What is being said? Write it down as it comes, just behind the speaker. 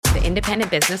The Independent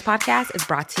Business Podcast is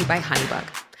brought to you by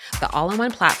HoneyBook, the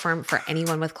all-in-one platform for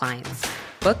anyone with clients.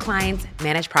 Book clients,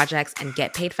 manage projects, and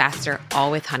get paid faster, all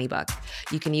with HoneyBook.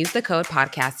 You can use the code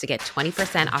podcast to get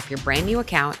 20% off your brand new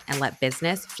account and let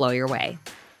business flow your way.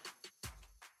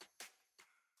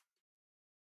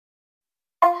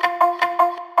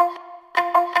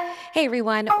 Hey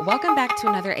everyone, welcome back to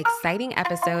another exciting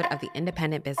episode of the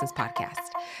Independent Business Podcast.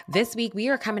 This week, we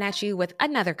are coming at you with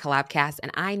another CollabCast,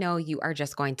 and I know you are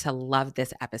just going to love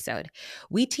this episode.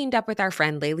 We teamed up with our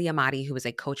friend Laylee Emadi, who is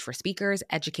a coach for speakers,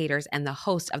 educators, and the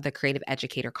host of the Creative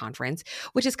Educator Conference,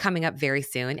 which is coming up very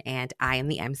soon, and I am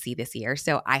the MC this year,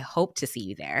 so I hope to see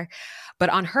you there. But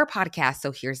on her podcast,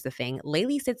 So Here's the Thing,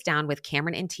 Laylee sits down with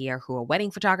Cameron and Tia, who are wedding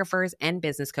photographers and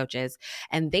business coaches,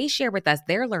 and they share with us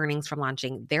their learnings from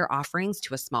launching their offerings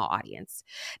to a small audience.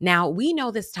 Now, we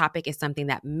know this topic is something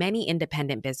that many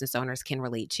independent business owners can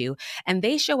relate to, and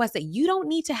they show us that you don't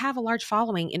need to have a large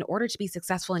following in order to be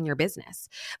successful in your business.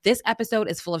 This episode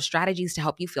is full of strategies to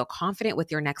help you feel confident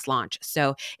with your next launch.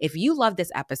 So if you love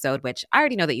this episode, which I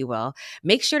already know that you will,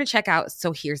 make sure to check out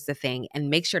So Here's the Thing and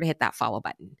make sure to hit that follow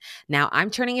button. Now,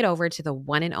 I'm turning it over to the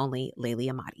one and only Laylee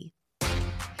Emadi.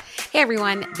 Hey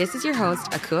everyone, this is your host,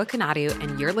 Akua Kanadu,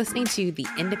 and you're listening to the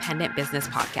Independent Business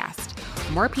Podcast.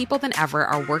 More people than ever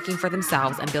are working for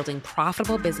themselves and building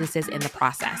profitable businesses in the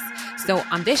process. So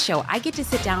on this show, I get to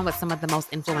sit down with some of the most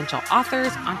influential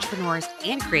authors, entrepreneurs,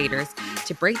 and creators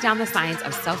to break down the science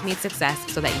of self-made success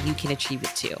so that you can achieve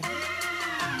it too.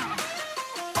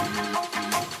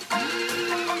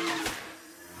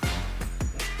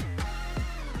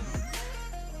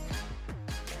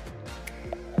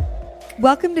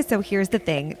 Welcome to So Here's the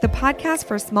Thing, the podcast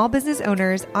for small business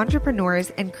owners, entrepreneurs,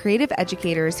 and creative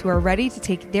educators who are ready to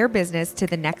take their business to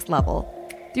the next level.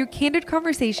 Through candid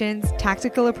conversations,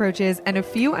 tactical approaches, and a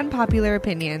few unpopular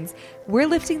opinions, we're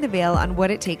lifting the veil on what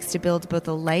it takes to build both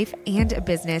a life and a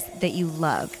business that you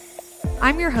love.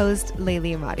 I'm your host,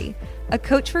 Laylee Emadi, a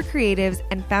coach for creatives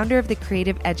and founder of the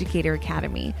Creative Educator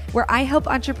Academy, where I help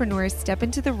entrepreneurs step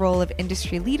into the role of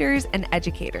industry leaders and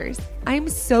educators. I'm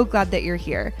so glad that you're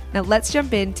here. Now let's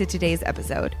jump into today's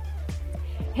episode.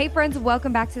 Hey friends,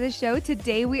 welcome back to the show.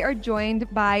 Today we are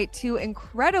joined by two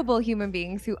incredible human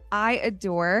beings who I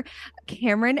adore,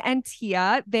 Cameron and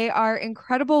Tia. They are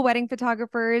incredible wedding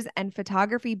photographers and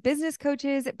photography business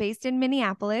coaches based in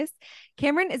Minneapolis.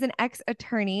 Cameron is an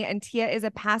ex-attorney and Tia is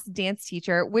a past dance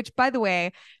teacher, which, by the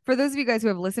way, for those of you guys who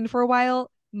have listened for a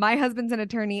while, my husband's an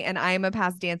attorney and I am a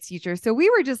past dance teacher. So we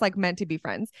were just like meant to be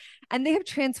friends. And they have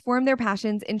transformed their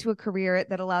passions into a career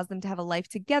that allows them to have a life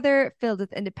together filled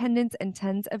with independence and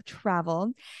tons of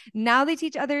travel. Now they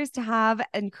teach others to have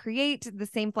and create the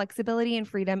same flexibility and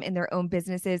freedom in their own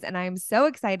businesses. And I am so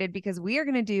excited because we are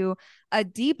going to do a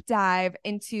deep dive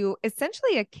into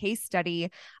essentially a case study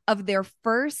of their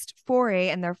first foray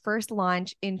and their first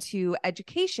launch into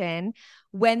education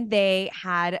when they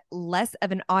had less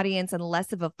of an audience and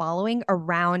less of a following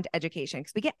around education.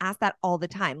 Because we get asked that all the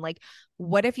time. Like,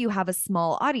 what if you have a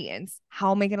small audience?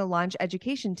 How am I going to launch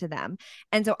education to them?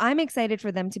 And so I'm excited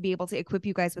for them to be able to equip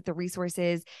you guys with the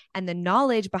resources and the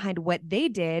knowledge behind what they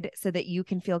did so that you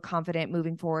can feel confident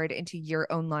moving forward into your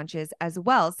own launches as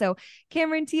well. So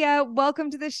Cameron, Tia,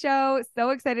 welcome to the show.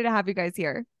 So excited to have you guys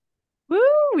here. Woo!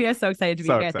 We are so excited to be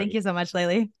here. Excited. Thank you so much,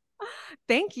 Laylee.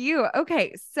 Thank you.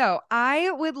 Okay. So I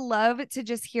would love to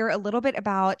just hear a little bit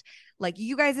about like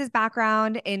you guys'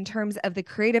 background in terms of the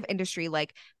creative industry.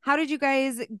 Like, how did you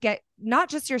guys get not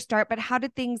just your start, but how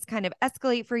did things kind of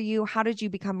escalate for you? How did you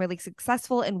become really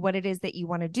successful in what it is that you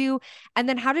want to do? And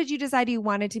then how did you decide you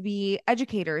wanted to be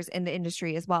educators in the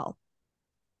industry as well?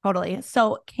 Totally.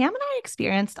 So Cam and I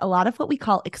experienced a lot of what we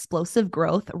call explosive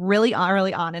growth really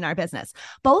early on in our business,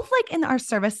 both like in our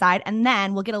service side, and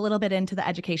then we'll get a little bit into the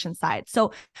education side.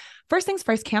 So first things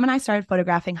first, Cam and I started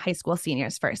photographing high school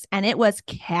seniors first, and it was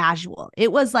casual.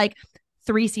 It was like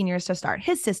 3 seniors to start,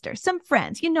 his sister, some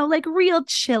friends, like real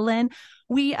chillin'.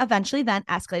 We eventually then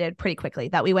escalated pretty quickly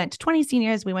that we went to 20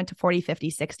 seniors, we went to 40, 50,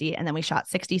 60, and then we shot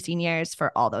 60 seniors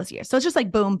for all those years. So it's just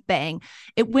like boom, bang.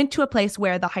 It went to a place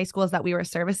where the high schools that we were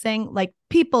servicing, like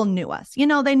people knew us,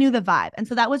 they knew the vibe. And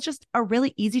so that was just a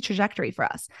really easy trajectory for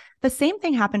us. The same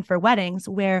thing happened for weddings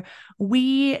where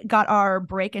we got our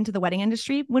break into the wedding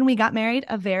industry when we got married,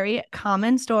 a very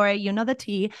common story, the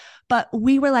tea, but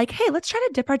we were like, hey, let's try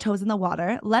to dip our toes in the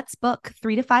water. Let's book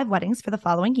 3 to 5 weddings for the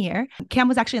following year. Cam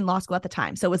was actually in law school at the time.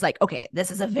 So it was like, okay,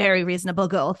 this is a very reasonable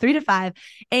goal, 3 to 5.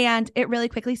 And it really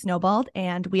quickly snowballed.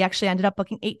 And we actually ended up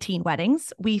booking 18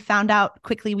 weddings. We found out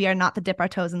quickly we are not the dip our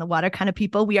toes in the water kind of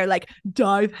people. We are like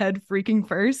dive head freaking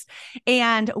first.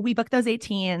 And we booked those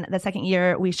 18. The second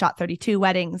year, we shot 32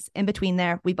 weddings. In between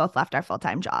there, we both left our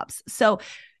full-time jobs. So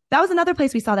that was another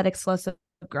place we saw that explosive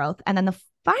growth. And then the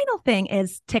final thing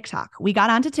is TikTok. We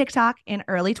got onto TikTok in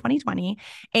early 2020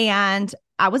 and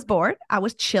I was bored. I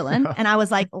was chilling and I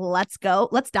was like, let's go.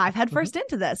 Let's dive headfirst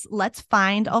into this. Let's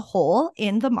find a hole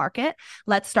in the market.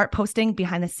 Let's start posting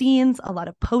behind the scenes, a lot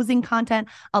of posing content,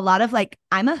 a lot of like,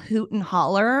 I'm a hoot and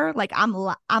holler. Like I'm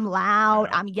loud,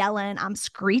 I'm yelling, I'm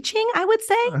screeching, I would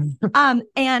say.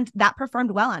 And that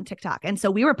performed well on TikTok. And so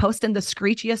we were posting the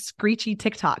screechy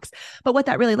TikToks. But what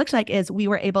that really looked like is we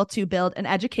were able to build an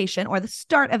education or the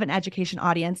start of an education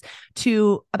audience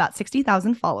to about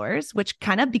 60,000 followers, which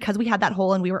kind of, because we had that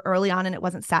hole and we were early on and it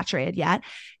wasn't saturated yet.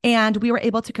 And we were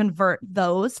able to convert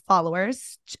those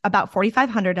followers, about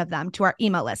 4,500 of them, to our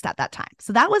email list at that time.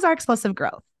 So that was our explosive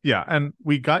growth. Yeah. And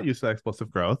we got used to that explosive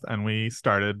growth and we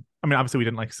started, I mean, obviously we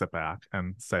didn't like sit back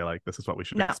and say like, this is what we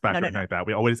should expect or anything like that.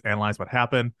 We always analyzed what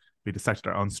happened. We dissected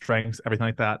our own strengths, everything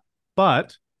like that.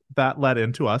 But that led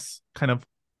into us kind of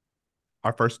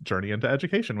our first journey into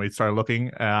education. We started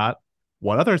looking at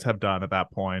what others have done at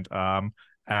that point.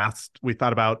 We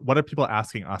thought about what are people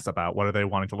asking us about? What are they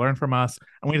wanting to learn from us?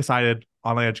 And we decided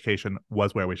online education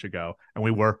was where we should go. And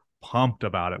we were pumped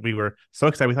about it. We were so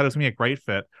excited. We thought it was going to be a great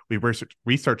fit. We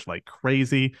researched like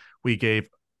crazy. We did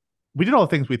all the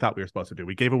things we thought we were supposed to do.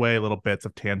 We gave away little bits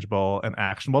of tangible and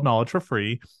actionable knowledge for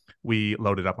free. We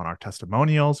loaded up on our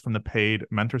testimonials from the paid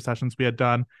mentor sessions we had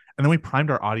done. And then we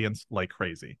primed our audience like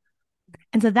crazy.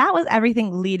 And so that was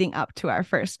everything leading up to our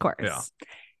first course. Yeah.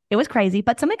 It was crazy,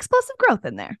 but some explosive growth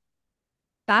in there.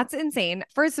 That's insane.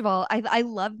 First of all, I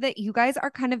love that you guys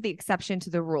are kind of the exception to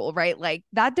the rule, right? Like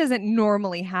that doesn't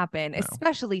normally happen,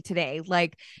 especially today.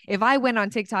 Like if I went on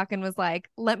TikTok and was like,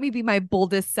 let me be my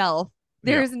boldest self,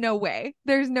 there's no way.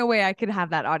 There's no way I could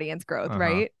have that audience growth,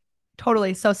 right?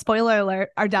 Totally. So spoiler alert,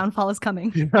 our downfall is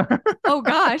coming. Oh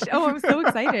gosh. Oh, I'm so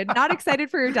excited. Not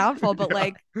excited for your downfall, but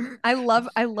like I love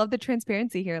the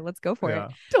transparency here. Let's go for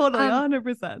it. Totally.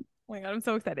 100%. Oh my God, I'm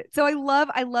so excited. So I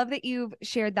love that you've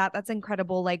shared that. That's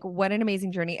incredible. Like what an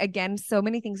amazing journey. Again, so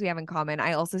many things we have in common.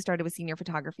 I also started with senior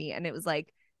photography and it was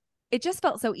like, it just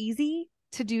felt so easy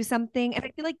to do something. And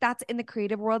I feel like that's in the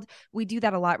creative world. We do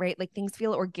that a lot, right? Like things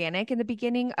feel organic in the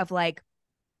beginning of like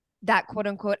that quote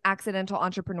unquote accidental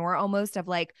entrepreneur almost of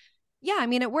like, yeah, I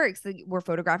mean, it works. Like, we're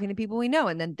photographing the people we know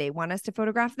and then they want us to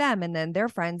photograph them and then their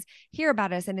friends hear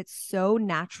about us. And it's so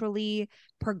naturally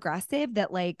progressive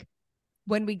that like,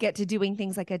 when we get to doing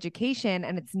things like education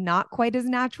and it's not quite as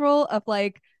natural of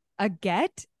like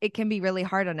it can be really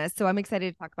hard on us. So I'm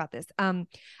excited to talk about this.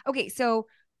 Okay. So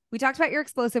we talked about your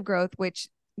explosive growth, which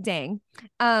dang.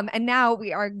 And now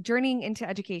we are journeying into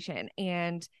education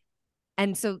and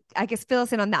so I guess fill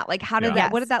us in on that. Like how did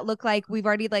what did that look like? We've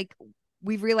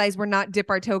realized we're not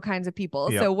dip our toe kinds of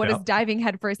people. So what does diving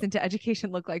headfirst into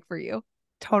education look like for you?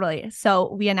 Totally.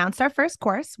 So we announced our first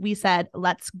course. We said,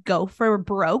 let's go for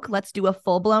broke. Let's do a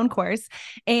full-blown course.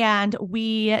 And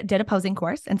we did a posing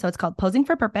course. And so it's called Posing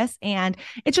for Purpose. And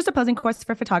it's just a posing course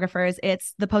for photographers.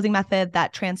 It's the posing method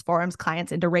that transforms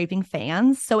clients into raving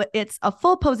fans. So it's a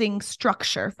full posing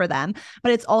structure for them,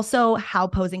 but it's also how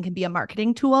posing can be a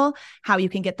marketing tool, how you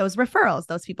can get those referrals,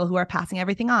 those people who are passing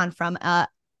everything on from a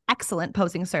excellent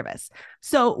posing service.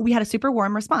 So we had a super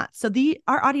warm response. So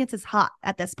our audience is hot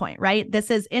at this point, right?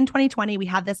 This is in 2020. We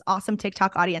have this awesome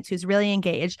TikTok audience who's really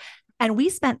engaged. And we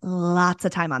spent lots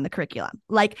of time on the curriculum.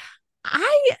 Like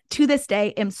I, to this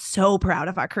day, am so proud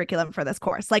of our curriculum for this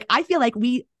course. Like I feel like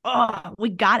we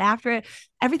got after it.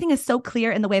 Everything is so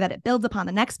clear in the way that it builds upon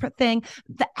the next thing.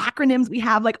 The acronyms we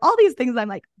have, like all these things, I'm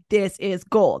like, this is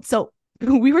gold. So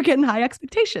we were getting high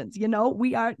expectations,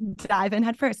 we are diving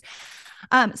head first.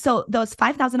 So those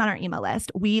 5,000 on our email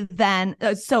list, we then,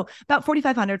 so about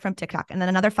 4,500 from TikTok and then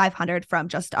another 500 from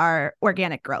just our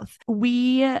organic growth.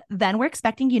 We then were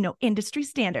expecting, industry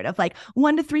standard of like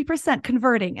 1% to 3%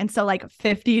 converting. And so like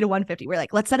 50 to 150, we're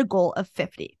like, let's set a goal of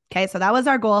 50. Okay. So that was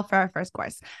our goal for our first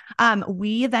course.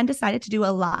 We then decided to do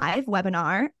a live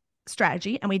webinar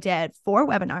strategy and we did 4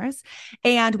 webinars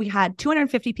and we had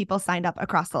 250 people signed up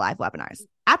across the live webinars.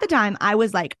 At the time, I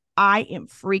was like, I am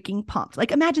freaking pumped.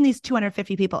 Like imagine these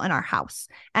 250 people in our house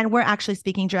and we're actually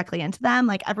speaking directly into them.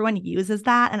 Like everyone uses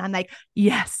that. And I'm like,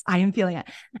 yes, I am feeling it.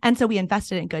 And so we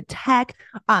invested in good tech.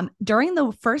 During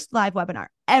the first live webinar,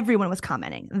 everyone was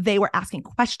commenting. They were asking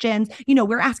questions.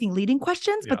 We're asking leading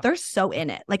questions, but they're so in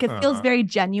it. Like it feels very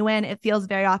genuine. It feels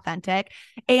very authentic.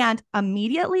 And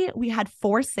immediately we had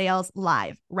 4 sales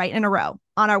live right in a row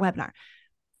on our webinar.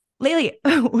 Laylee,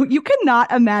 you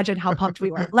cannot imagine how pumped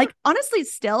we were. Like, honestly,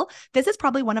 still, this is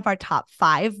probably one of our top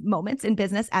 5 moments in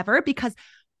business ever, because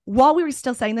while we were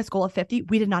still setting this goal of 50,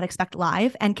 we did not expect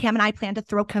live. And Cam and I planned to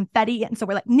throw confetti. And so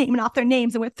we're like naming off their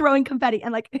names and we're throwing confetti.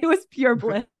 And like, it was pure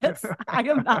bliss. I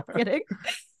am not kidding.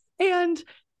 And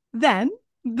then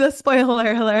the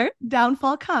spoiler alert,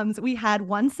 downfall comes. We had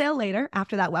 1 sale later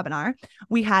after that webinar.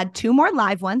 We had 2 more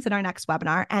live ones in our next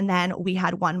webinar. And then we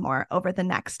had 1 more over the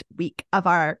next week of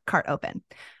our cart open.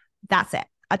 That's it.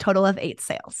 A total of 8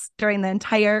 sales during the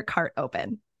entire cart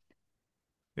open.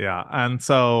 Yeah. And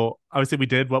so obviously we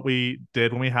did what we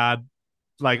did when we had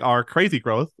like our crazy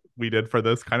growth. We did for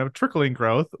this kind of trickling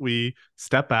growth. We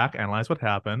stepped back, analyzed what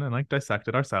happened, and like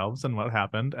dissected ourselves and what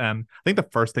happened. And I think the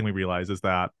first thing we realized is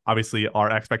that obviously our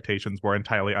expectations were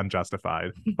entirely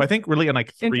unjustified. But I think really in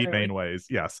like 3 main ways.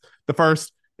 Yes. The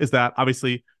first is that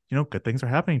obviously, you know, good things are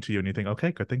happening to you and you think,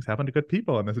 okay, good things happen to good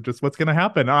people. And this is just what's going to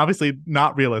happen. And obviously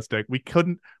not realistic.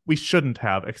 We shouldn't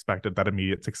have expected that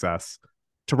immediate success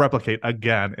to replicate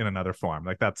again in another form.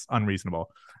 Like that's unreasonable.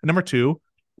 And number 2,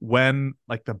 when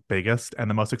like the biggest and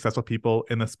the most successful people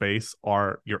in the space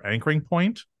are your anchoring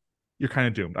point, you're kind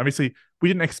of doomed. Obviously, we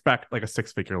didn't expect like a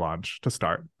 6-figure launch to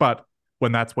start, but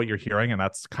when that's what you're hearing and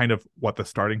that's kind of what the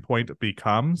starting point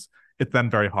becomes, it's then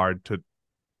very hard to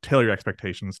tailor your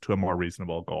expectations to a more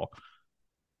reasonable goal.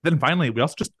 Then finally, we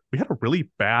had a really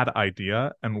bad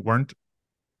idea and weren't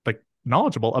like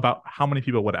knowledgeable about how many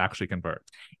people would actually convert.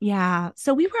 Yeah.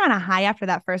 So we were on a high after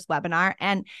that first webinar,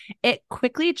 and it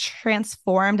quickly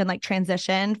transformed and like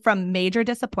transitioned from major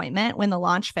disappointment when the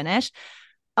launch finished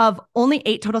of only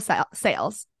 8 total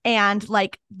sales. And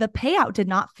like the payout did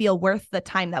not feel worth the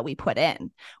time that we put in.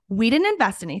 We didn't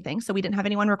invest anything. So we didn't have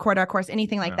anyone record our course,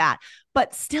 anything like that.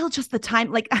 But still just the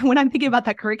time, like when I'm thinking about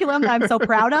that curriculum that I'm so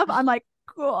proud of, I'm like,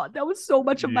 God, that was so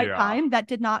much of my time that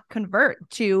did not convert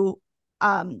to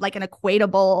like an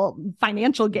equatable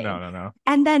financial gain. No.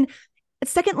 And then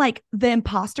second, like the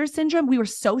imposter syndrome, we were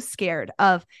so scared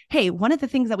of, hey, one of the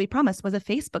things that we promised was a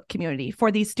Facebook community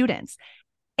for these students.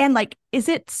 And like, is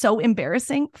it so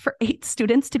embarrassing for 8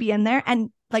 students to be in there?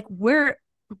 And like, we're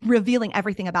revealing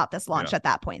everything about this launch at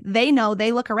that point. They know,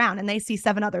 they look around and they see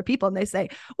 7 other people and they say,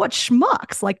 what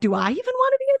schmucks? Like, do I even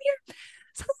want to be in here?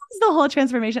 So that was the whole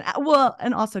transformation. Well,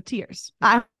 and also tears.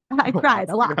 I cried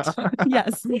a lot.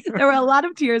 Yes, there were a lot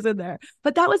of tears in there,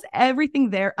 but that was everything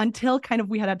there until kind of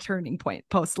we had a turning point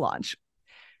post-launch,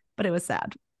 but it was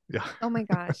sad. Yeah. Oh my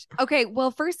gosh. Okay.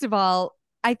 Well, first of all,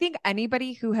 I think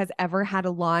anybody who has ever had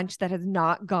a launch that has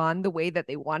not gone the way that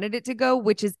they wanted it to go,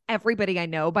 which is everybody I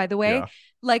know, by the way,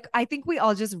 like, I think we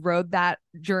all just rode that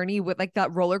journey with like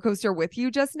that roller coaster with you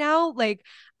just now. Like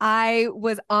I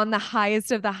was on the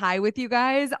highest of the high with you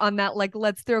guys on that, like,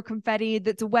 let's throw confetti.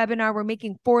 That's a webinar. We're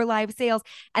making 4 live sales.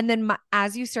 And then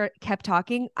as you kept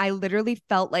talking, I literally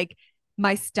felt like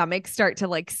my stomach start to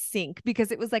like sink,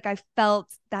 because it was like I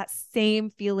felt that same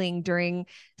feeling during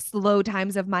slow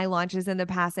times of my launches in the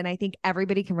past. And I think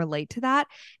everybody can relate to that.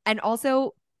 And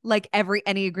also, like, every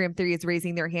Enneagram 3 is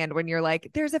raising their hand when you're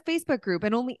like, there's a Facebook group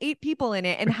and only 8 people in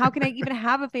it. And how can I even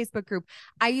have a Facebook group?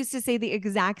 I used to say the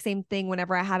exact same thing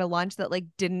whenever I had a launch that like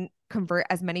didn't convert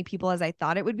as many people as I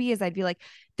thought it would be, is I'd be like,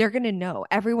 they're going to know,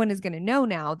 everyone is going to know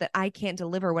now that I can't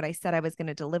deliver what I said I was going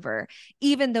to deliver,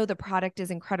 even though the product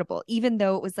is incredible, even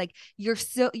though it was like, you're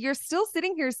still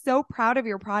sitting here so proud of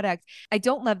your product. I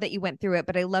don't love that you went through it,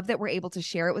 but I love that we're able to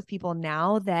share it with people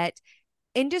now that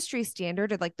industry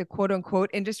standard, or like the quote unquote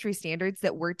industry standards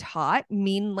that we're taught,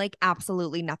 mean like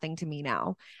absolutely nothing to me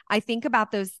now. I think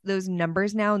about those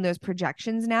numbers now and those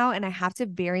projections now, and I have to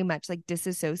very much like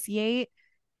disassociate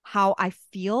how I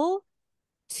feel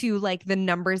to like the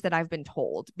numbers that I've been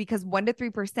told, because 1 to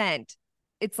 3%,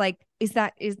 it's like, is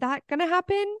that going to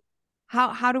happen?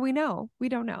 How do we know? We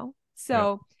don't know.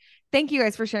 So thank you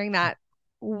guys for sharing that.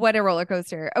 What a roller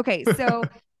coaster. Okay. So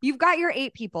you've got your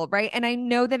 8 people, right? And I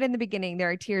know that in the beginning there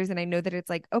are tears, and I know that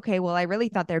it's like, okay, well, I really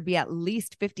thought there'd be at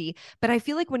least 50, but I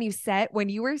feel like when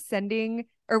you were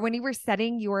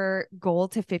setting your goal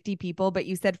to 50 people, but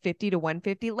you said 50 to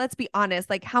 150, let's be honest,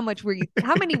 like how many were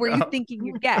you thinking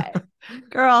you'd get?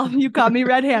 Girl, you caught me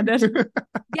red-handed.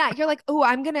 Yeah. You're like, oh,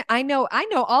 I know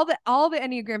all the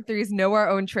Enneagram 3s know our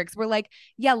own tricks. We're like,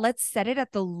 yeah, let's set it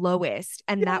at the lowest.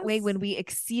 And that way, when we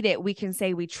exceed it, we can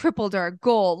say we tripled our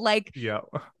goal. Like,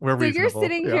 we're reasonable. So you're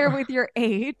sitting here with your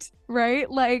 8, right?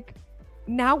 Like,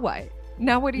 now what?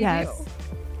 Now what do you do?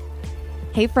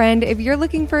 Hey friend, if you're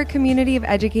looking for a community of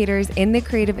educators in the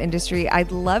creative industry,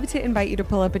 I'd love to invite you to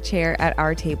pull up a chair at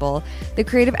our table. The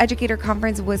Creative Educator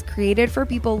Conference was created for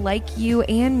people like you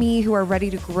and me who are ready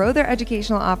to grow their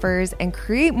educational offers and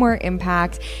create more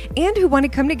impact, and who want to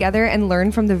come together and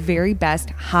learn from the very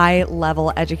best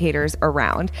high-level educators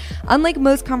around. Unlike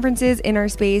most conferences in our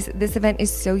space, this event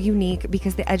is so unique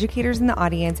because the educators in the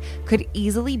audience could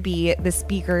easily be the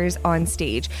speakers on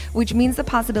stage, which means the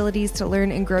possibilities to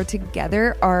learn and grow together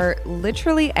are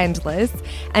literally endless.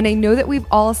 And I know that we've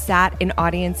all sat in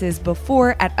audiences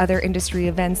before at other industry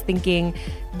events thinking,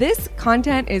 this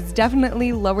content is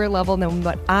definitely lower level than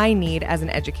what I need as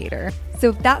an educator. So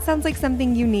if that sounds like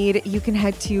something you need, you can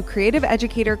head to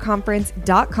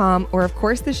creativeeducatorconference.com, or of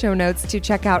course the show notes, to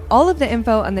check out all of the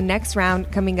info on the next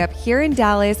round coming up here in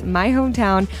Dallas, my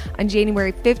hometown, on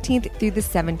January 15th through the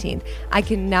 17th. I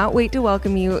cannot wait to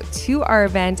welcome you to our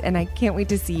event, and I can't wait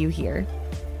to see you here.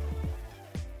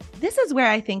 This is where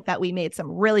I think that we made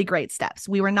some really great steps.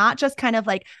 We were not just kind of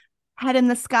like head in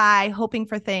the sky, hoping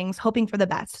for things, hoping for the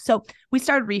best. So we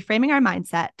started reframing our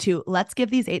mindset to let's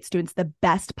give these 8 students the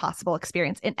best possible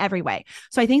experience in every way.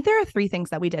 So I think there are 3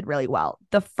 things that we did really well.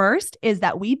 The first is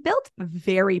that we built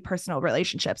very personal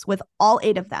relationships with all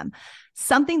 8 of them.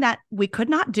 Something that we could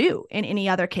not do in any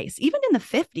other case. Even in the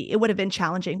 50, it would have been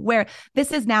challenging, where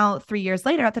this is now 3 years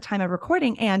later at the time of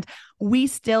recording, and we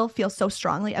still feel so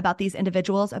strongly about these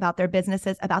individuals, about their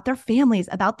businesses, about their families,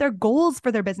 about their goals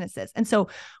for their businesses. And so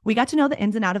we got to know the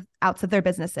ins and outs of their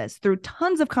businesses through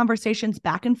tons of conversations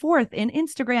back and forth in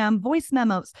Instagram, voice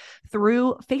memos,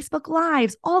 through Facebook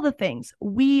Lives, all the things.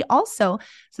 We also,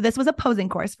 so this was a posing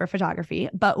course for photography,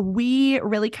 but we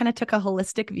really kind of took a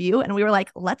holistic view, and we were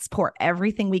like, let's pour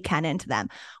everything we can into them.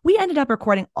 We ended up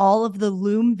recording all of the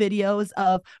Loom videos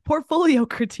of portfolio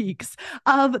critiques,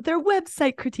 of their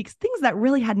website critiques, things that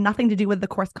really had nothing to do with the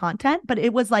course content, but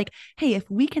it was like, hey, if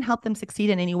we can help them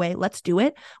succeed in any way, let's do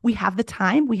it. We have the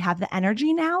time, we have the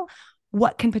energy now.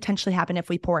 What can potentially happen if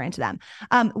we pour into them?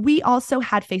 We also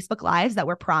had Facebook Lives that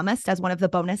were promised as one of the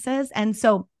bonuses. And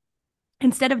so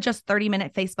instead of just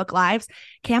 30-minute Facebook Lives,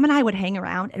 Cam and I would hang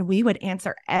around and we would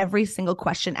answer every single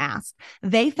question asked.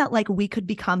 They felt like we could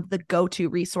become the go-to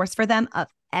resource for them of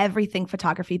everything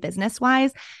photography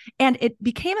business-wise. And it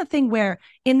became a thing where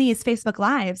in these Facebook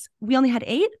Lives, we only had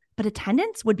 8, but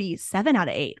attendance would be 7 out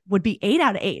of 8, would be 8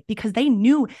 out of 8, because they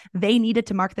knew they needed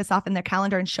to mark this off in their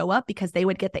calendar and show up because they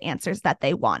would get the answers that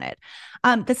they wanted.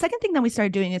 The second thing that we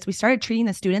started doing is we started treating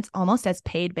the students almost as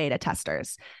paid beta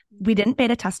testers. We didn't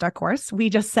beta test our course. We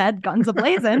just said guns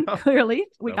a-blazing, clearly.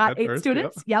 We got 8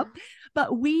 students. Yep.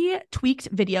 But we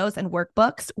tweaked videos and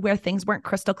workbooks where things weren't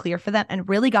crystal clear for them and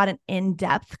really got an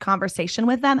in-depth conversation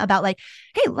with them about like,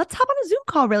 hey, let's hop on a Zoom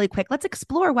call really quick. Let's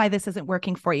explore why this isn't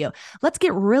working for you. Let's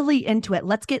get really into it.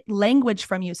 Let's get language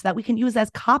from you so that we can use as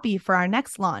copy for our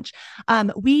next launch.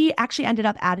 We actually ended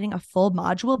up adding a full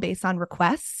module based on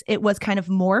requests. It was kind of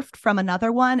morphed from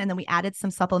another one, and then we added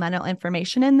some supplemental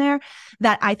information in there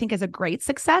that I think is a great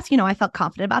success. You know, I felt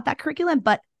confident about that curriculum,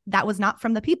 but that was not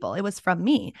from the people. It was from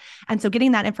me. And so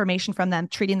getting that information from them,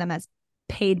 treating them as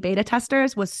paid beta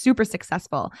testers was super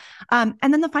successful. And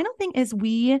then the final thing is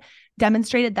we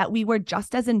demonstrated that we were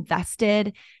just as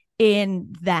invested in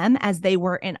them as they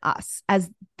were in us, as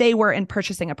they were in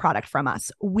purchasing a product from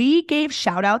us. We gave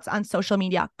shout outs on social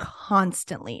media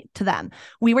constantly to them.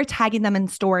 We were tagging them in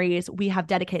stories. We have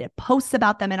dedicated posts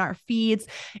about them in our feeds,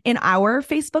 in our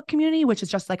Facebook community, which is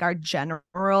just like our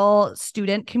general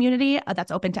student community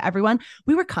that's open to everyone.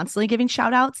 We were constantly giving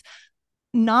shout outs.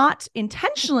 Not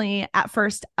intentionally at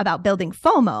first about building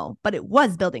FOMO, but it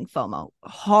was building FOMO,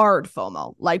 hard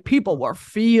FOMO, like people were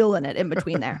feeling it in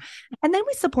between there. And then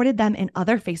we supported them in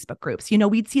other Facebook groups. You know,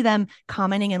 we'd see them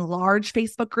commenting in large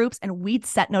Facebook groups and we'd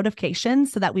set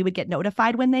notifications so that we would get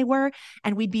notified when they were,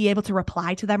 and we'd be able to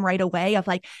reply to them right away of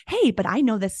like, hey, but I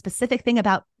know this specific thing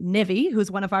about Nivi,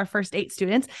 who's one of our first 8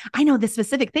 students. I know this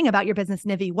specific thing about your business,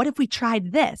 Nivi. What if we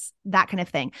tried this? That kind of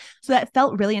thing. So that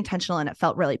felt really intentional and it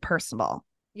felt really personal.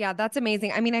 Yeah, that's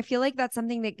amazing. I mean, I feel like that's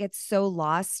something that gets so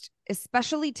lost,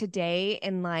 especially today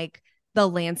in like the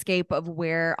landscape of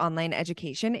where online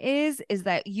education is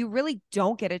that you really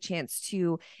don't get a chance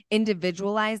to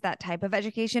individualize that type of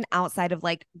education outside of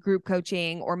like group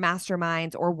coaching or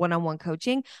masterminds or one-on-one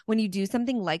coaching. When you do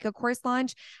something like a course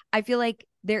launch, I feel like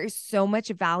there is so much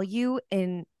value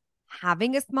in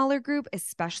having a smaller group,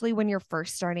 especially when you're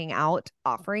first starting out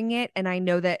offering it. And I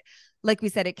know that, like we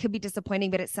said, it could be disappointing,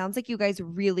 but it sounds like you guys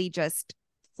really just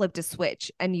flipped a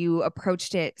switch and you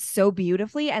approached it so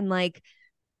beautifully and like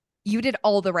you did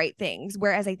all the right things.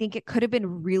 Whereas I think it could have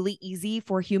been really easy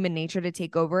for human nature to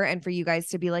take over and for you guys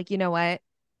to be like, you know what?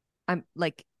 I'm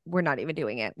like, we're not even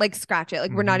doing it. Like, scratch it.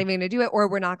 Like, we're not even going to do it, or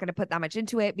we're not going to put that much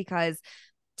into it because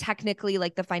technically,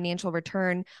 like, the financial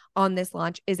return on this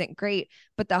launch isn't great.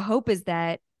 But the hope is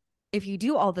that if you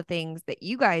do all the things that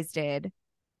you guys did,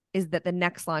 is that the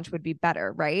next launch would be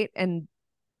better, right? And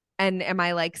am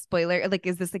I like spoiler? Like,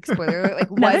 is this like spoiler? Like,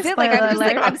 was it like, I'm just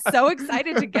like, I'm so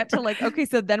excited to get to like, okay,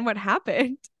 so then what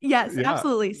happened? Yes,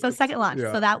 absolutely. So second launch.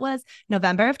 So that was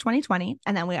November of 2020.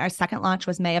 And then our second launch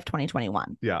was May of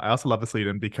 2021. Yeah. I also love this lead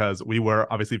in because we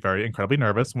were obviously very incredibly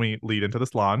nervous when we lead into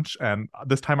this launch. And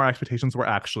this time our expectations were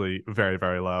actually very,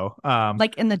 very low.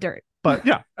 Like in the dirt. But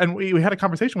yeah, and we had a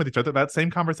conversation with each other. That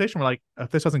same conversation, we're like, if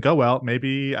this doesn't go well,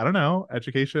 maybe, I don't know,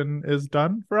 education is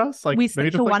done for us. Like, we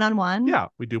stick to one-on-one. Yeah,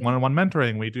 we do one-on-one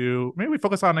mentoring. Maybe we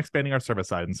focus on expanding our service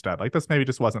side instead. Like, this maybe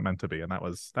just wasn't meant to be. And that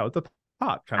was the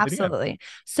thought. Absolutely.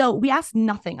 So we asked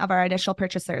nothing of our initial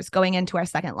purchasers going into our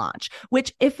second launch,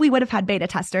 which if we would have had beta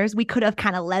testers, we could have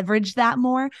kind of leveraged that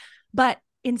more. But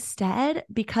instead,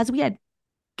 because we had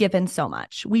given so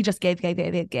much, we just gave.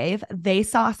 They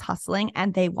saw us hustling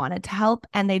and they wanted to help,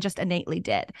 and they just innately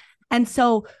did. And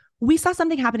so we saw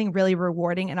something happening really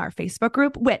rewarding in our Facebook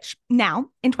group, which now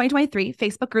in 2023,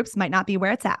 Facebook groups might not be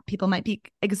where it's at. People might be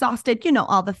exhausted,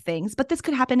 all the things, but this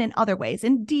could happen in other ways,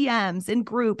 in DMs, in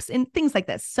groups, in things like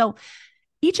this. So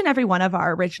each and every one of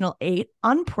our original 8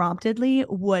 unpromptedly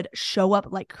would show up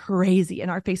like crazy in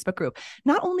our Facebook group.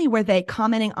 Not only were they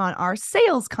commenting on our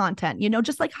sales content,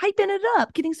 just like hyping it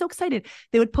up, getting so excited,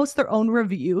 they would post their own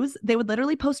reviews. They would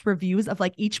literally post reviews of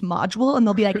like each module, and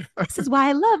they'll be like, this is why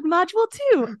I loved module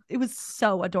 2. It was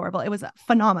so adorable. It was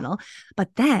phenomenal.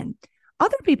 But then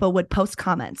other people would post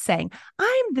comments saying,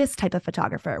 I'm this type of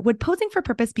photographer. Would posing for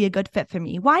purpose be a good fit for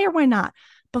me? Why or why not?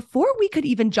 Before we could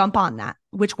even jump on that,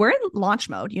 which we're in launch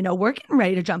mode, we're getting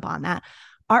ready to jump on that.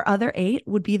 Our other 8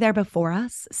 would be there before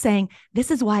us saying,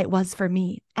 this is why it was for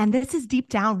me. And this is deep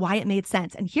down why it made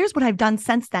sense. And here's what I've done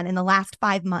since then in the last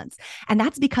 5 months. And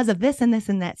that's because of this and this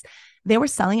and this. They were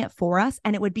selling it for us,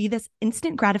 and it would be this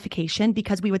instant gratification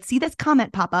because we would see this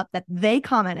comment pop up that they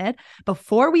commented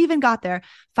before we even got there.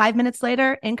 5 minutes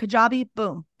later in Kajabi,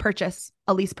 boom, purchase.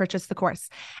 Elise purchased the course.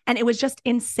 And it was just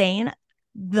insane,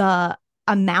 the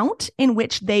amount in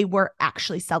which they were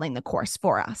actually selling the course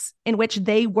for us, in which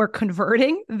they were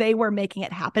converting, they were making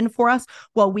it happen for us,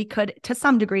 while we could, to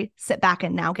some degree, sit back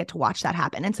and now get to watch that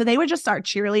happen. And so they were just our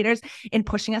cheerleaders in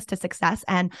pushing us to success.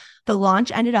 And the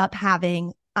launch ended up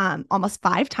having almost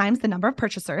 5 times the number of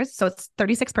purchasers. So it's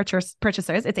 36 purchasers.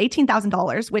 It's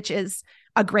 $18,000, which is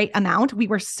a great amount. We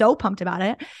were so pumped about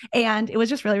it. And it was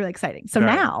just really, really exciting. So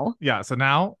now. Yeah. So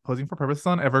now Posing for Purpose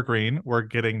on Evergreen, we're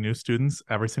getting new students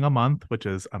every single month, which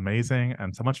is amazing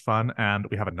and so much fun. And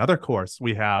we have another course.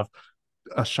 We have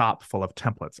a shop full of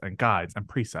templates and guides and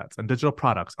presets and digital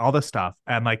products, all this stuff.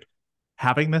 And like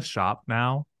having this shop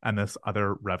now and this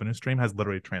other revenue stream has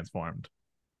literally transformed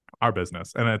our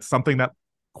business. And it's something that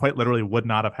quite literally would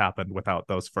not have happened without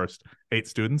those first 8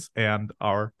 students and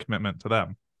our commitment to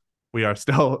them. We are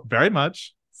still very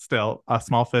much still a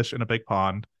small fish in a big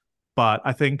pond, but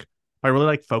I think by really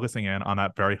like focusing in on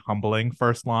that very humbling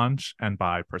first launch, and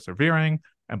by persevering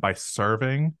and by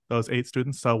serving those 8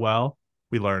 students so well,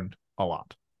 we learned a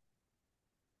lot.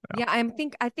 Yeah,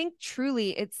 I think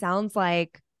truly it sounds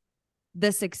like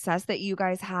the success that you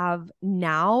guys have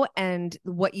now and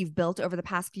what you've built over the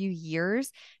past few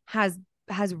years has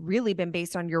really been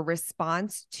based on your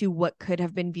response to what could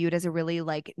have been viewed as a really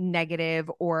like negative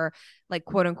or like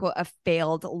quote unquote a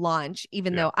failed launch,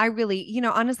 even though I really,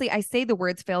 honestly, I say the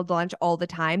words failed launch all the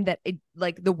time, that it,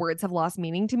 like, the words have lost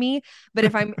meaning to me. But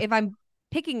if I'm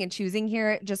picking and choosing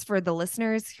here, just for the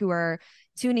listeners who are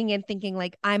tuning in thinking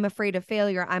like, I'm afraid of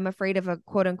failure, I'm afraid of a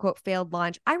quote unquote failed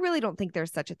launch, I really don't think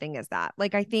there's such a thing as that.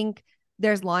 Like, I think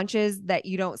there's launches that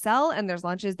you don't sell, and there's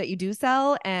launches that you do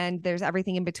sell, and there's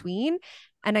everything in between.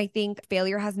 And I think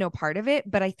failure has no part of it,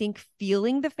 but I think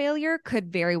feeling the failure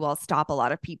could very well stop a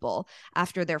lot of people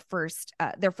after their first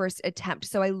attempt.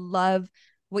 So I love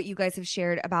what you guys have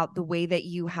shared about the way that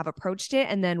you have approached it,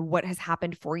 and then what has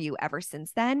happened for you ever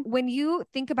since then. When you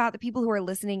think about the people who are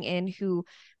listening in, who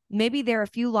maybe they're a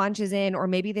few launches in, or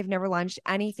maybe they've never launched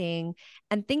anything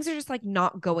and things are just like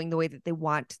not going the way that they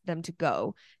want them to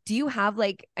go, do you have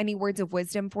like any words of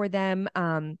wisdom for them?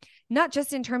 Not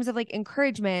just in terms of like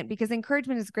encouragement, because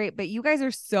encouragement is great, but you guys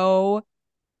are so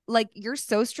like, you're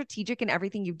so strategic in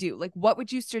everything you do. Like, what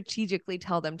would you strategically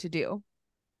tell them to do?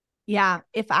 Yeah,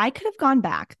 if I could have gone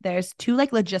back, there's 2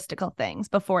 like logistical things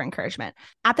before encouragement.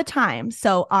 At the time,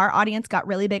 so our audience got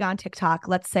really big on TikTok,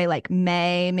 let's say like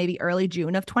May, maybe early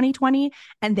June of 2020,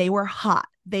 and they were hot.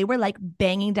 They were like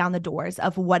banging down the doors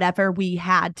of whatever we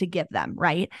had to give them,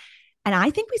 right? And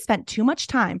I think we spent too much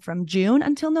time from June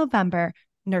until November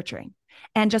nurturing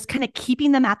and just kind of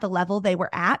keeping them at the level they were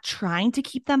at, trying to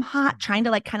keep them hot, trying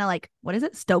to what is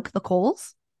it? Stoke the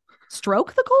coals?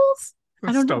 Stroke the coals?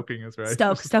 I don't Stoking know. is right.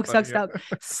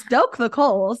 Stoke the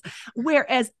coals.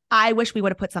 Whereas I wish we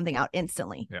would have put something out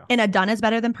instantly in a done is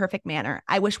better than perfect manner.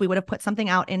 I wish we would have put something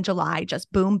out in July,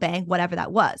 just boom, bang, whatever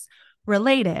that was.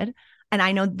 Related. And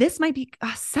I know this might be a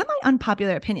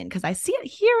semi-unpopular opinion because I see it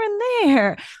here and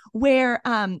there where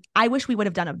I wish we would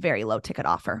have done a very low ticket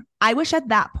offer. I wish at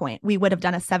that point we would have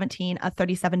done a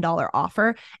 $37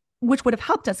 offer, which would have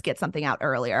helped us get something out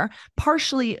earlier,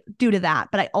 partially due to that.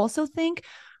 But I also think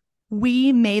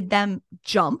we made them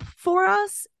jump for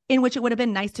us, in which it would have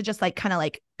been nice to just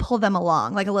pull them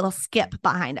along, like a little skip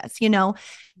behind us,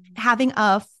 having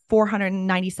a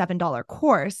 $497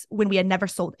 course when we had never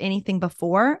sold anything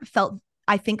before felt,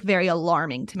 I think, very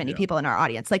alarming to many people in our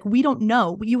audience. Like, we don't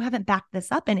know, you haven't backed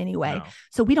this up in any way. No.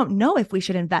 So we don't know if we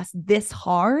should invest this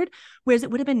hard. Whereas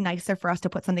it would have been nicer for us to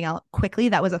put something out quickly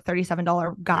that was a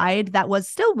 $37 guide that was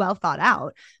still well thought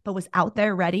out, but was out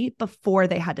there ready before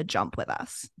they had to jump with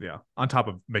us. Yeah. On top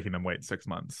of making them wait 6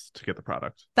 months to get the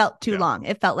product. Felt too long.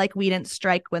 It felt like we didn't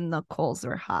strike when the coals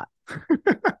were hot.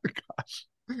 Gosh.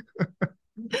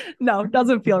 No,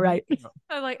 doesn't feel right.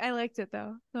 I liked it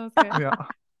though. That was good. Yeah.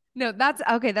 No, that's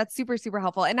okay. That's super, super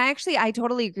helpful. And I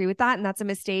totally agree with that. And that's a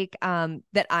mistake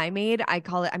that I made. I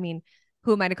call it,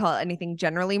 who am I to call it anything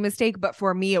generally mistake? But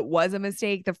for me, it was a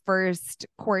mistake. The first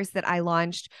course that I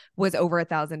launched was over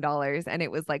 $1,000 and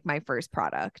it was like my first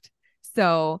product.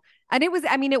 So, and it was,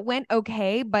 it went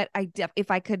okay, but if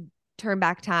I could turn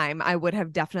back time, I would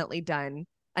have definitely done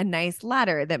a nice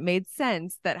ladder that made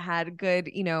sense, that had good,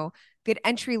 good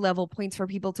entry level points for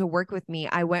people to work with me.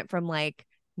 I went from like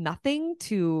nothing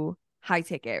to high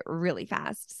ticket really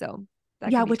fast. So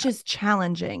which is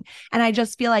challenging. And I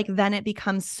just feel like then it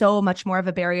becomes so much more of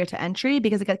a barrier to entry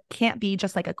because it can't be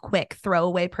just like a quick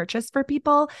throwaway purchase for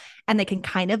people. And they can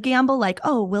kind of gamble like,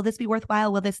 oh, will this be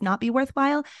worthwhile? Will this not be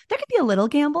worthwhile? There could be a little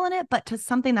gamble in it, but to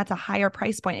something that's a higher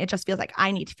price point, it just feels like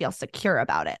I need to feel secure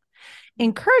about it.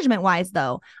 Encouragement wise,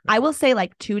 though, I will say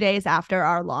like 2 days after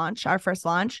our first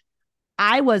launch,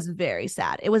 I was very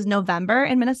sad. It was November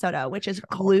in Minnesota, which is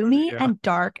gloomy and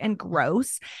dark and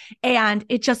gross. And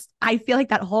I feel like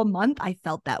that whole month I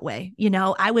felt that way.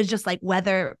 I was just like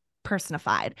weather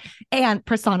personified. And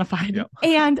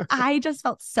I just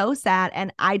felt so sad.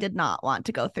 And I did not want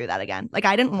to go through that again. Like,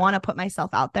 I didn't want to put myself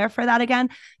out there for that again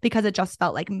because it just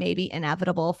felt like maybe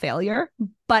inevitable failure.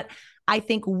 But I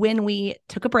think when we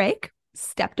took a break,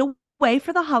 stepped away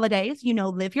for the holidays,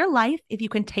 live your life. If you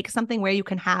can take something where you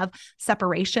can have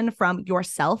separation from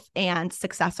yourself and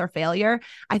success or failure,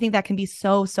 I think that can be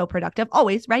so, so productive.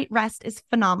 Always, right? Rest is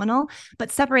phenomenal, but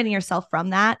separating yourself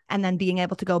from that and then being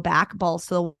able to go back, balls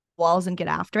to the walls and get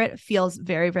after it feels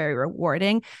very, very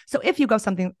rewarding. So if you go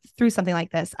through something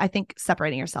like this, I think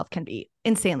separating yourself can be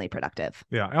insanely productive.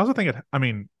 Yeah. I also think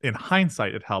in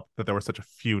hindsight, it helped that there were such a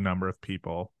few number of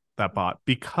people that bought,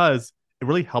 because it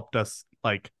really helped us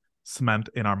cement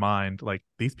in our mind, like,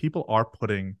 these people are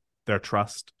putting their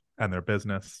trust and their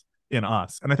business in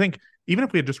us. And I think even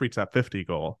if we had just reached that 50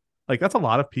 goal, like, that's a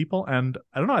lot of people. And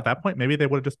I don't know, at that point, maybe they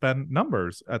would have just been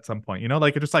numbers at some point,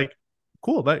 it's just like,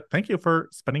 cool, thank you for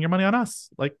spending your money on us.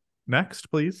 Like,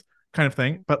 next, please, kind of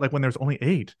thing. But like, when there's only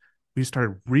 8, we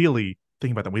started really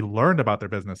thinking about them. We learned about their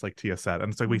business, like Tia said.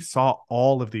 And so we saw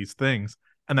all of these things.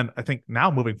 And then I think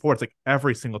now moving forward, it's like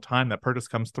every single time that purchase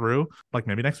comes through, like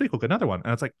maybe next week we'll get another one.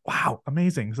 And it's like, wow,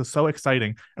 amazing. This is so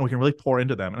exciting. And we can really pour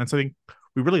into them. And so I think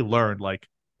we really learned, like,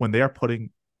 when they are putting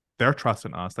their trust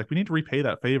in us, like, we need to repay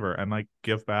that favor and like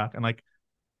give back. And like,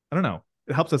 I don't know,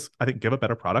 it helps us, I think, give a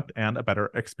better product and a better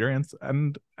experience.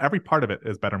 And every part of it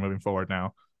is better moving forward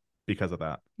now because of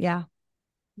that. Yeah.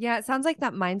 Yeah. It sounds like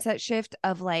that mindset shift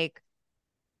of like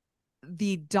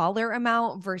the dollar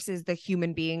amount versus the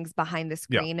human beings behind the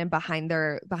screen and behind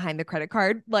the credit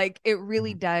card. Like, it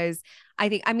really does. I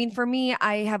think, for me,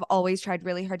 I have always tried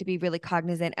really hard to be really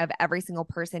cognizant of every single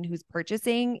person who's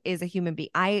purchasing is a human being.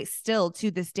 I still,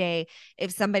 to this day, if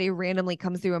somebody randomly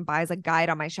comes through and buys a guide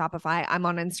on my Shopify, I'm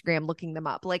on Instagram looking them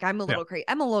up. Like, I'm a little crazy.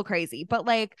 I'm a little crazy, but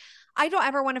like, I don't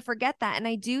ever want to forget that. And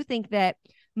I do think that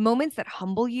moments that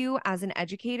humble you as an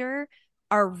educator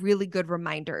are really good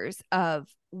reminders of,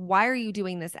 why are you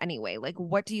doing this anyway? Like,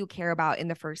 what do you care about in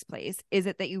the first place? Is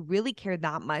it that you really care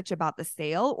that much about the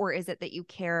sale? Or is it that you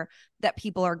care that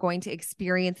people are going to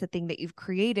experience the thing that you've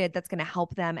created that's going to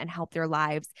help them and help their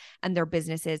lives and their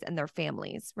businesses and their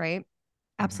families, right?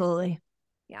 Absolutely.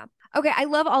 Yeah. Okay, I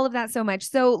love all of that so much.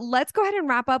 So let's go ahead and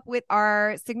wrap up with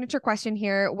our signature question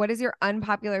here. What is your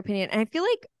unpopular opinion? And I feel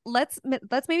like let's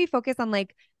maybe focus on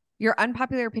like your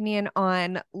unpopular opinion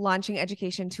on launching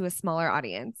education to a smaller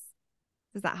audience.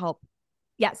 Does that help?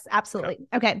 Yes, absolutely.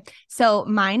 Okay. So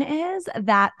mine is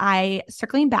that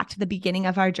circling back to the beginning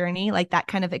of our journey, like that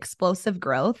kind of explosive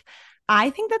growth, I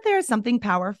think that there is something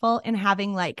powerful in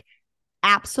having like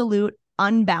absolute,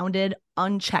 unbounded,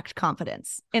 unchecked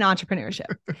confidence in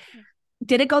entrepreneurship.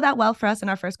 Did it go that well for us in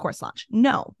our first course launch?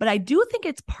 No, but I do think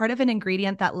it's part of an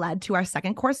ingredient that led to our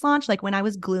second course launch. Like when I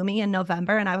was gloomy in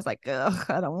November and I was like, ugh,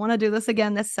 I don't want to do this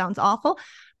again. This sounds awful.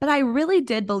 But I really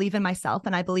did believe in myself,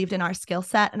 and I believed in our skill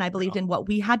set, and I believed in what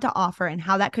we had to offer and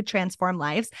how that could transform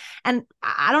lives. And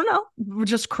I don't know, we're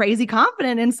just crazy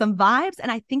confident in some vibes.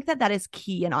 And I think that that is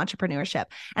key in entrepreneurship.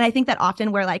 And I think that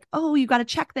often we're like, oh, you got to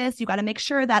check this. You got to make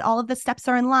sure that all of the steps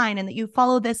are in line and that you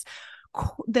follow this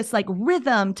like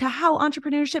rhythm to how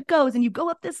entrepreneurship goes and you go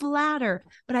up this ladder.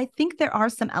 But I think there are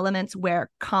some elements where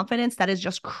confidence that is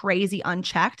just crazy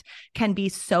unchecked can be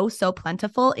so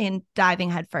plentiful in diving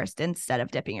headfirst instead of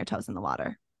dipping your toes in the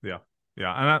water. Yeah.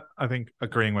 And I think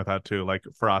agreeing with that too, like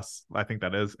for us, I think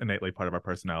that is innately part of our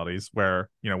personalities where,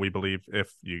 we believe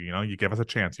if you give us a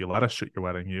chance, you let us shoot your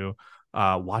wedding, you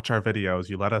watch our videos,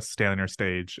 you let us stand on your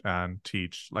stage and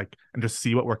teach, like, and just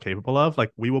see what we're capable of,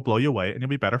 like we will blow you away and you'll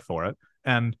be better for it.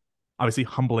 And obviously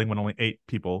humbling when only 8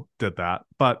 people did that.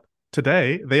 But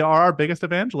today they are our biggest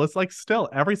evangelists. Like still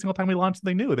every single time we launch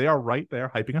something new, they are right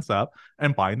there hyping us up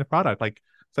and buying the product. Like,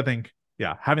 so I think,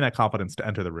 yeah, having that confidence to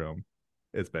enter the room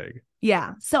is big.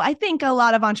 Yeah. So I think a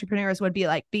lot of entrepreneurs would be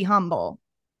like, be humble.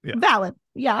 Yeah. Valid.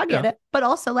 Yeah, I get it. But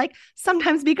also like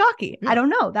sometimes be cocky. Yeah. I don't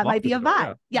know. That might be a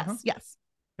vibe. Yeah. Yes.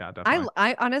 Yeah, definitely.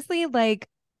 I honestly like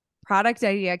product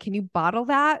idea. Can you bottle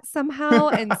that somehow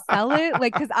and sell it?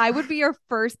 Like, cause I would be your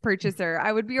first purchaser.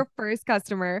 I would be your first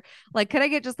customer. Like, could I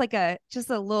get just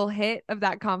a little hit of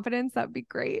that confidence? That'd be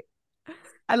great.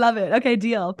 I love it. Okay,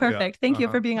 deal. Perfect. Thank you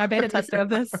for being our beta tester of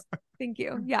this. Thank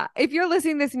you. Yeah. If you're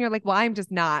listening to this and you're like, well, I'm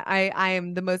just not, I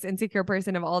am the most insecure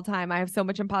person of all time. I have so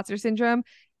much imposter syndrome.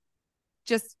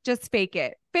 Just fake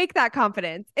it. Fake that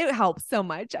confidence. It helps so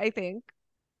much, I think.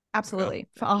 Absolutely.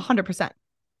 100%.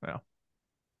 Yeah.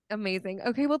 Amazing.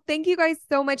 Okay. Well, thank you guys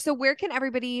so much. So where can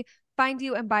everybody find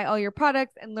you and buy all your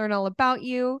products and learn all about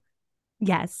you?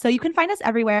 Yes. So you can find us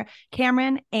everywhere.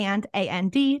 Cameron and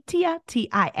A-N-D, Tia,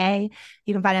 T-I-A.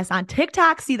 You can find us on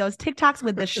TikTok. See those TikToks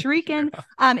with the shrieking.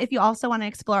 If you also want to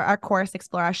explore our course,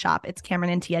 explore our shop, it's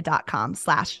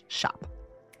CameronandTia.com/shop.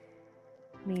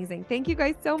 Amazing. Thank you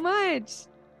guys so much.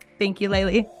 Thank you,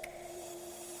 Laylee.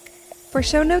 For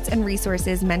show notes and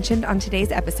resources mentioned on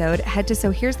today's episode, head to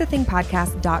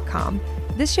sohere'sthethingpodcast.com.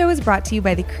 This show is brought to you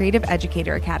by the Creative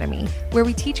Educator Academy, where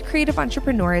we teach creative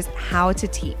entrepreneurs how to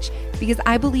teach, because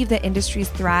I believe that industries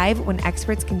thrive when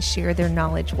experts can share their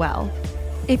knowledge well.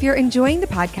 If you're enjoying the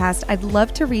podcast, I'd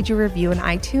love to read your review on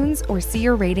iTunes or see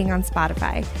your rating on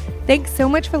Spotify. Thanks so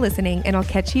much for listening, and I'll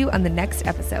catch you on the next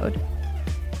episode.